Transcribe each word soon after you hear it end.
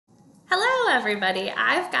everybody.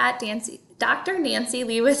 I've got Dr. Nancy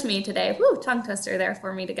Lee with me today. Woo, tongue twister there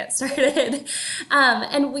for me to get started.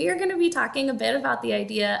 And we are going to be talking a bit about the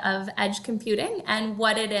idea of edge computing and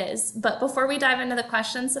what it is. But before we dive into the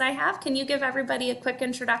questions that I have, can you give everybody a quick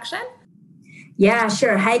introduction? Yeah,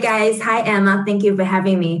 sure. Hi, guys. Hi, Emma. Thank you for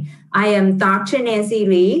having me. I am Dr. Nancy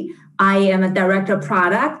Lee. I am a director of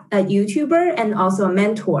product, a YouTuber, and also a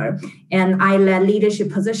mentor. And I led leadership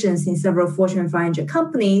positions in several Fortune 500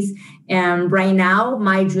 companies. And right now,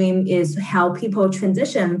 my dream is to help people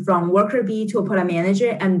transition from worker bee to a product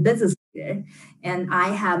manager and business leader. And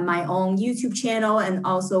I have my own YouTube channel and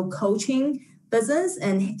also coaching business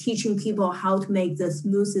and teaching people how to make the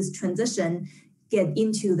smoothest transition, get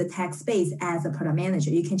into the tech space as a product manager.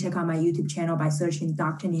 You can check out my YouTube channel by searching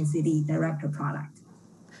Dr. Nancy Lee, Director of Product.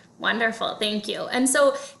 Wonderful, thank you. And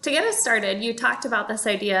so to get us started, you talked about this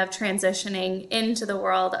idea of transitioning into the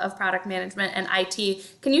world of product management and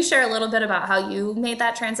IT. Can you share a little bit about how you made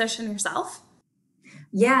that transition yourself?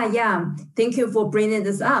 Yeah. Thank you for bringing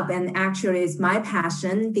this up. And actually, it's my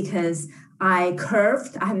passion because I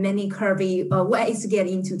have many curvy ways to get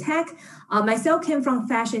into tech. Myself came from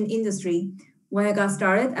fashion industry. When I got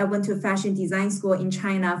started, I went to a fashion design school in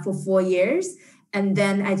China for 4 years. And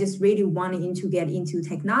then I just really wanted to get into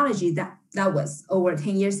technology. That was over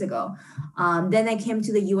 10 years ago. Then I came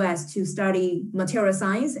to the US to study material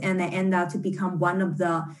science, and I ended up to become one of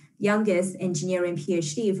the youngest engineering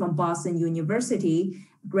Ph.D. from Boston University,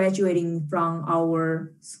 graduating from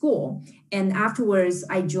our school. And afterwards,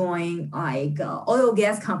 I joined oil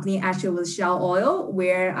gas company, actually with Shell Oil,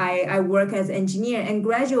 where I work as engineer. And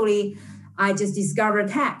gradually, I just discovered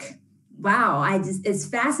tech. Wow, it's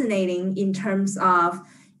fascinating in terms of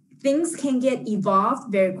things can get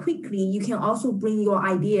evolved very quickly. You can also bring your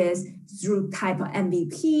ideas through type of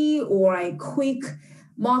MVP or a quick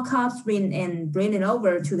mock-ups, bring it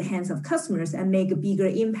over to the hands of customers and make a bigger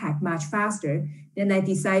impact much faster. Then I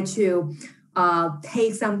decide to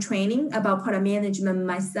take some training about product management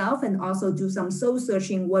myself and also do some soul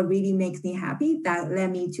searching, what really makes me happy. That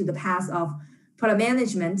led me to the path of product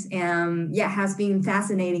management, and has been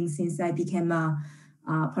fascinating since I became a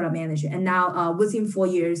product manager. And now within 4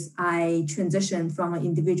 years, I transitioned from an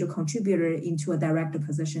individual contributor into a director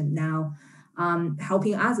position. Now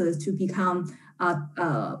helping others to become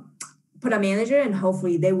a product manager, and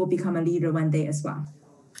hopefully they will become a leader one day as well.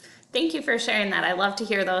 Thank you for sharing that. I love to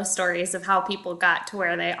hear those stories of how people got to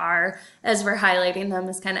where they are as we're highlighting them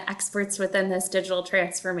as kind of experts within this digital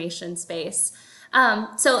transformation space.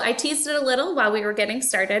 So I teased it a little while we were getting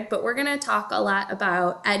started, but we're going to talk a lot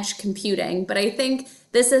about edge computing. But I think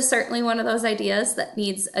this is certainly one of those ideas that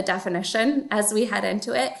needs a definition as we head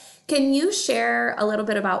into it. Can you share a little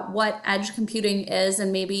bit about what edge computing is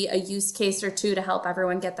and maybe a use case or two to help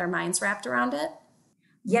everyone get their minds wrapped around it?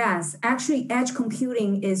 Yes, actually, edge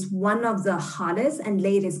computing is one of the hottest and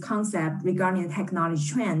latest concepts regarding the technology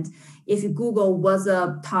trend. If you Google what's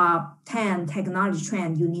a top 10 technology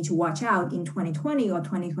trend you need to watch out in 2020 or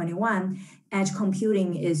 2021, edge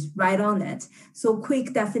computing is right on it. So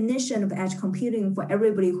quick definition of edge computing for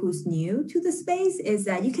everybody who's new to the space is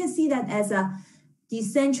that you can see that as a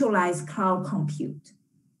decentralized cloud compute.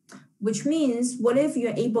 Which means, what if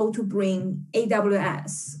you're able to bring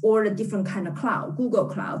AWS or a different kind of cloud, Google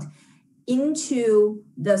Cloud, into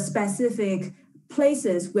the specific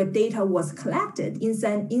places where data was collected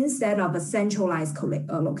instead of a centralized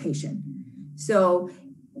location? So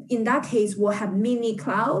in that case, we'll have mini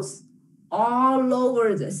clouds all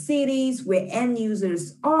over the cities where end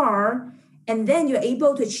users are, and then you're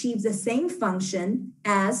able to achieve the same function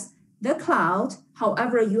as the cloud.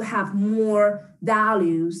 However, you have more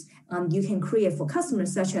values you can create for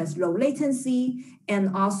customers, such as low latency,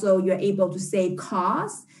 and also you're able to save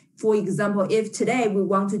costs. For example, if today we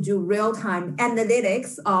want to do real-time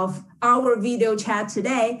analytics of our video chat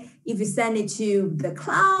today, if you send it to the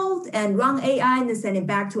cloud and run AI and then send it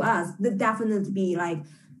back to us, that definitely be like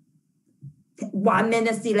 1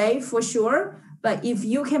 minute delay for sure. But if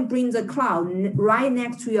you can bring the cloud right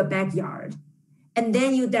next to your backyard, and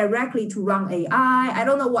then you directly to run AI. I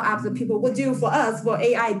don't know what other people would do for us for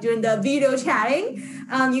AI during the video chatting.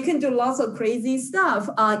 You can do lots of crazy stuff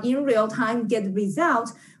in real time, get the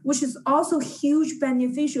result, which is also huge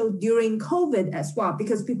beneficial during COVID as well,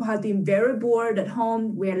 because people have been very bored at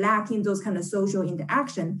home. We're lacking those kind of social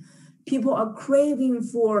interaction. People are craving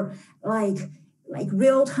for like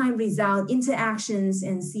real-time result interactions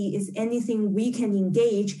and see is anything we can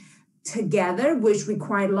engage together, which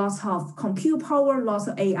require lots of compute power, lots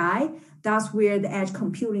of AI. That's where the edge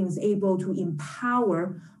computing is able to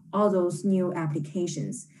empower all those new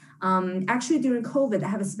applications. Actually, during COVID, I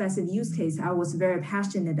have a specific use case I was very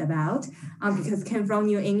passionate about because I came from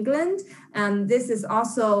New England. This is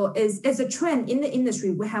also is a trend in the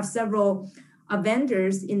industry. We have several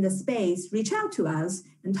vendors in the space reach out to us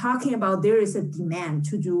and talking about there is a demand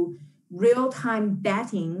to do real-time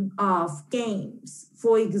betting of games.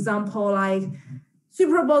 For example, like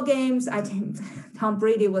Super Bowl games, Tom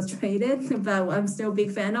Brady was traded, but I'm still a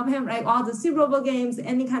big fan of him, right? All the Super Bowl games,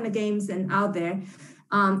 any kind of games and out there.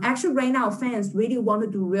 Actually, right now, fans really want to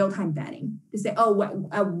do real-time betting. They say, oh,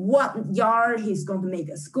 what yard he's going to make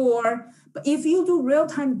a score. But if you do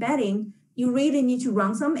real-time betting, you really need to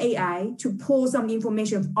run some AI to pull some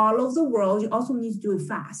information from all over the world. You also need to do it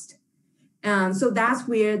fast. So that's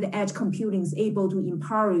where the edge computing is able to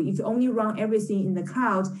empower you. If you only run everything in the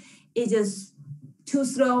cloud, it just too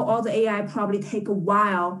slow. All the AI probably take a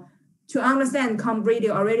while to understand Tom Brady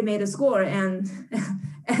already made a score, and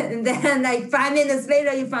then like 5 minutes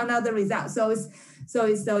later you found out the result. So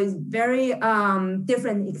it's very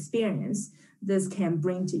different experience this can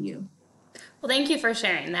bring to you. Well, thank you for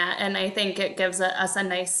sharing that, and I think it gives us a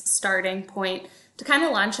nice starting point to kind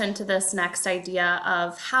of launch into this next idea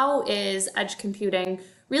of how is edge computing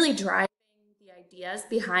really driving the ideas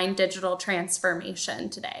behind digital transformation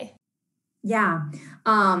today? Yeah.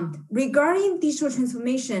 Regarding digital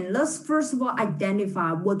transformation, let's first of all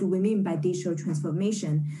identify what do we mean by digital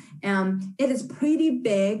transformation. It is pretty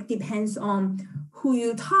big, depends on who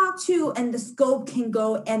you talk to, and the scope can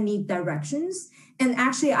go any directions. And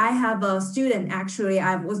actually, I have a student,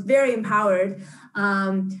 I was very empowered.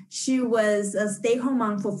 She was a stay-home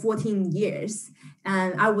mom for 14 years.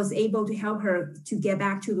 And I was able to help her to get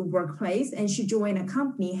back to the workplace. And she joined a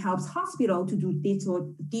company, helps hospital to do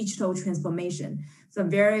digital transformation. So I'm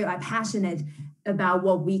very passionate about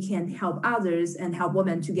what we can help others and help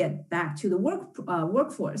women to get back to the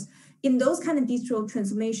workforce. In those kind of digital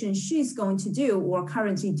transformation she's going to do or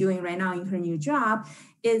currently doing right now in her new job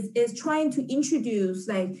is trying to introduce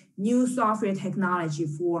like new software technology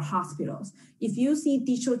for hospitals. If you see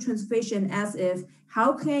digital transformation as if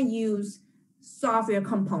how can I use software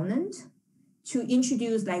component to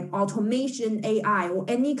introduce like automation, AI, or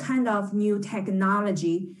any kind of new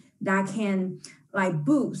technology that can like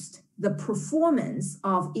boost the performance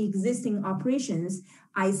of existing operations,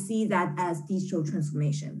 I see that as digital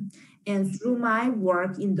transformation. And through my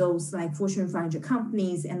work in those like Fortune 500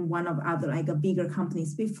 companies and one of other like a bigger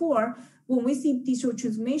companies before, when we see digital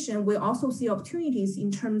transformation, we also see opportunities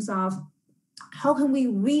in terms of how can we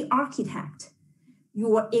re-architect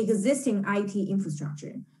your existing IT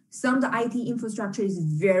infrastructure. Some of the IT infrastructure is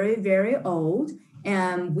very, very old,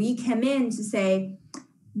 and we came in to say,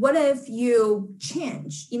 what if you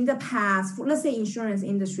change in the past, for, let's say insurance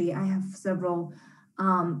industry, I have several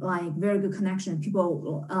like very good connection,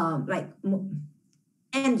 people like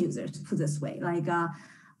end users, put this way, like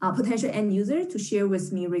potential end user to share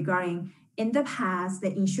with me regarding in the past,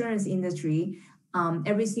 the insurance industry,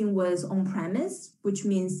 everything was on premise, which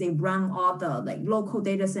means they run all the like local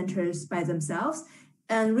data centers by themselves.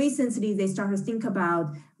 And recently they started to think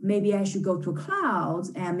about maybe I should go to cloud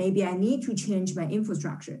and maybe I need to change my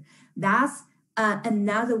infrastructure. That's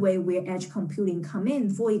another way where edge computing come in.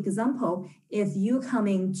 For example, if you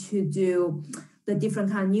coming to do the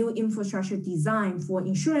different kind of new infrastructure design for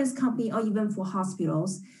insurance company or even for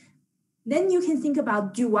hospitals, then you can think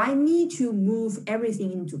about, do I need to move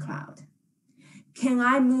everything into cloud? Can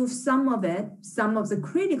I move some of the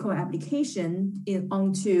critical application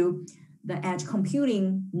onto the edge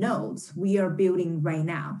computing nodes we are building right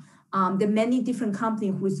now? There are many different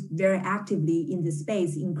companies who's very actively in this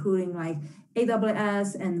space, including like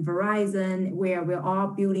AWS and Verizon, where we're all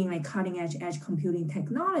building like cutting edge computing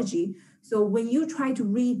technology. So when you try to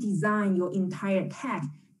redesign your entire tech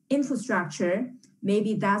infrastructure,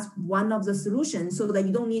 maybe that's one of the solutions so that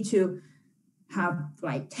you don't need to have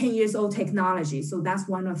like 10 years old technology. So that's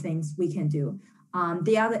one of the things we can do.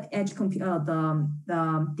 The other edge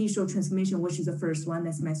the digital transformation, which is the first one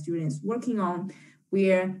that my students working on,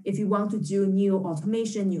 where if you want to do new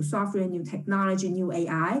automation, new software, new technology, new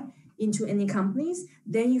AI into any companies,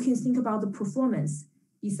 then you can think about the performance.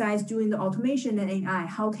 Besides doing the automation and AI,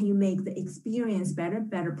 how can you make the experience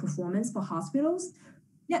better performance for hospitals?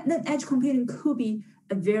 Yeah, then edge computing could be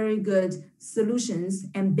a very good solutions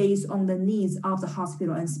and based on the needs of the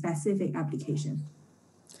hospital and specific application.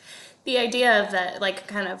 The idea of that, like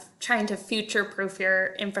kind of trying to future-proof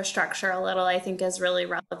your infrastructure a little, I think is really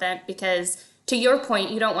relevant because to your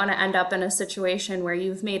point, you don't want to end up in a situation where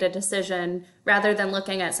you've made a decision rather than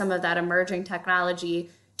looking at some of that emerging technology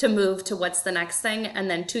to move to what's the next thing, and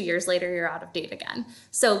then 2 years later you're out of date again.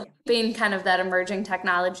 So keeping kind of that emerging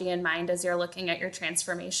technology in mind as you're looking at your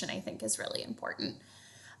transformation, I think, is really important.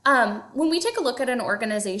 When we take a look at an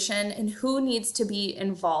organization and who needs to be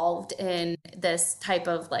involved in this type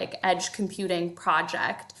of like edge computing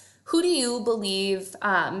project, who do you believe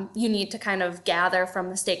you need to kind of gather from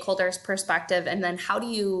the stakeholders' perspective, and then how do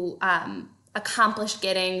you accomplish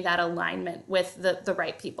getting that alignment with the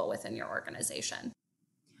right people within your organization?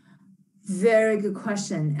 Very good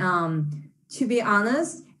question. To be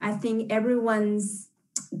honest, I think everyone's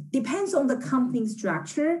depends on the company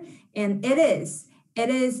structure, and it is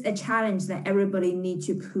a challenge that everybody needs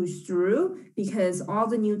to push through, because all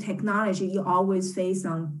the new technology you always face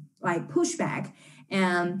on like pushback.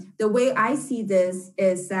 And the way I see this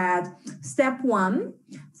is that step one,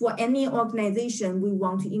 for any organization, we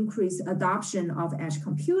want to increase adoption of edge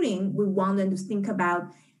computing. We want them to think about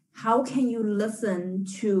how can you listen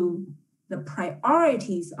to the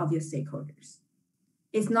priorities of your stakeholders.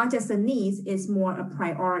 It's not just a needs, it's more a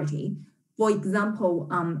priority. For example,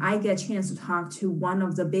 I get a chance to talk to one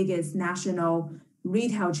of the biggest national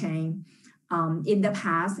retail chain in the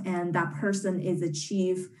past, and that person is the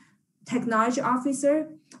chief technology officer.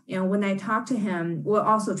 And when I talked to him, we're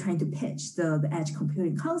also trying to pitch the edge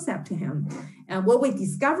computing concept to him. And what we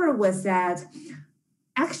discovered was that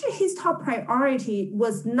actually his top priority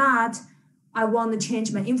was not, I want to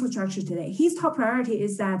change my infrastructure today. His top priority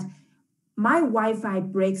is that my Wi-Fi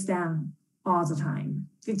breaks down all the time,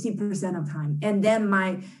 50% of the time, and then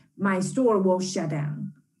my store will shut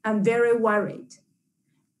down. I'm very worried.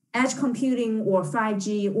 Edge computing or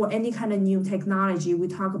 5G or any kind of new technology we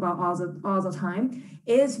talk about all the time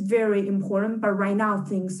is very important, but right now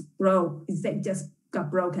things broke. They just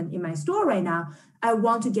got broken in my store right now. I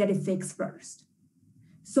want to get it fixed first.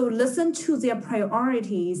 So listen to their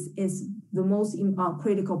priorities is the most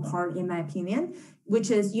critical part, in my opinion,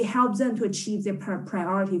 which is you help them to achieve their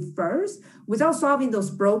priority first without solving those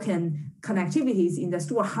broken connectivities in the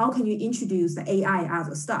store. How can you introduce the AI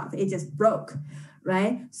other stuff? It just broke,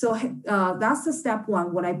 right? So that's the step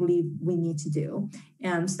one, what I believe we need to do.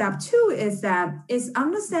 And step two is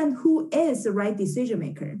understand who is the right decision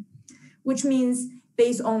maker, which means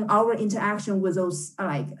based on our interaction with those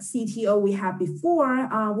like CTO we had before,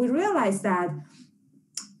 we realized that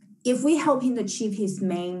if we help him achieve his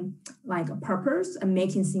main like purpose and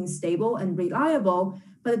making things stable and reliable,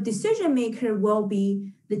 but the decision maker will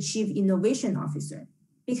be the chief innovation officer,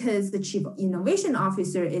 because the chief innovation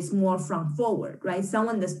officer is more from forward, right?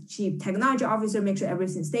 Someone that's chief technology officer makes sure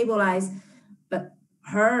everything's stabilized, but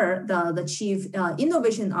the chief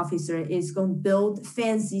innovation officer is going to build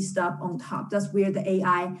fancy stuff on top. That's where the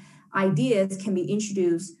AI ideas can be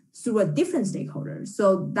introduced through a different stakeholder.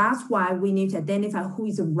 So that's why we need to identify who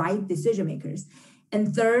is the right decision makers.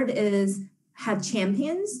 And third is have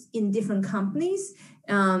champions in different companies.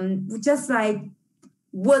 Just like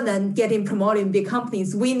women getting promoted in big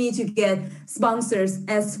companies, we need to get sponsors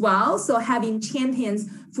as well. So having champions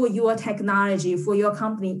for your technology, for your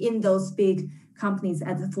company in those big companies,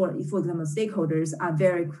 for example, stakeholders are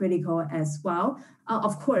very critical as well.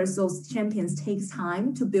 Of course, those champions takes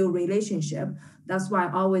time to build relationship. That's why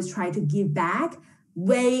I always try to give back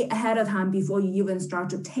way ahead of time before you even start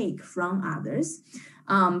to take from others.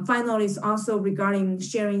 Finally, it's also regarding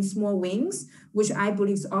sharing small wins, which I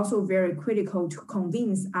believe is also very critical to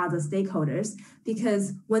convince other stakeholders,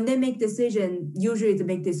 because when they make decision, usually they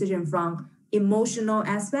make decision from emotional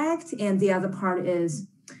aspect, and the other part is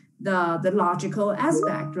the logical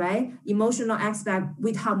aspect, right? Emotional aspect,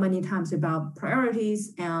 we talk many times about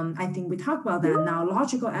priorities, and I think we talk about that now.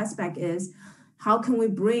 Logical aspect is how can we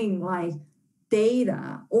bring like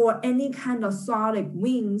data or any kind of solid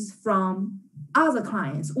wins from other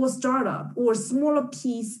clients or startup or smaller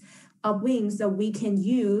piece of wins that we can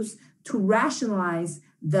use to rationalize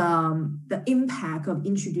the impact of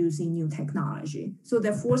introducing new technology. So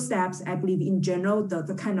the 4 steps, I believe in general,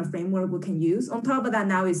 the kind of framework we can use. On top of that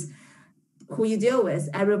now is who you deal with.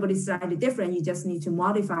 Everybody's slightly different. You just need to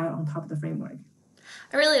modify on top of the framework.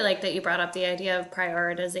 I really like that you brought up the idea of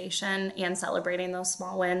prioritization and celebrating those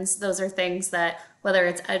small wins. Those are things that, whether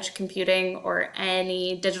it's edge computing or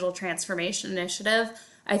any digital transformation initiative,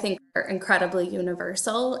 I think are incredibly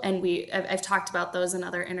universal. And I've talked about those in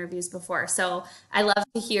other interviews before. So I love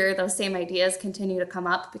to hear those same ideas continue to come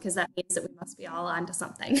up, because that means that we must be all onto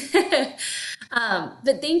something.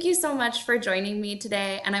 But thank you so much for joining me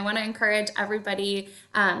today. And I want to encourage everybody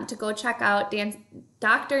to go check out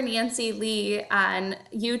Dr. Nancy Lee on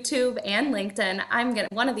YouTube and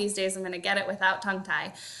LinkedIn. One of these days I'm gonna get it without tongue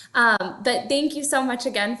tie. But thank you so much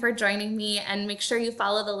again for joining me, and make sure you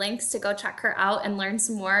follow the links to go check her out and learn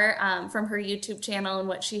some more from her YouTube channel and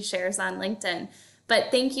what she shares on LinkedIn. But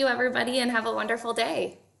thank you everybody, and have a wonderful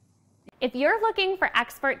day. If you're looking for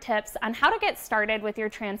expert tips on how to get started with your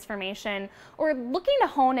transformation, or looking to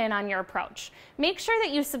hone in on your approach, make sure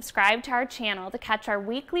that you subscribe to our channel to catch our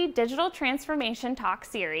weekly Digital Transformation Talk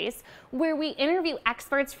series, where we interview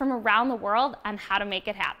experts from around the world on how to make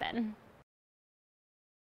it happen.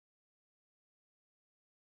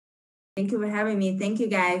 Thank you for having me. Thank you,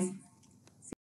 guys.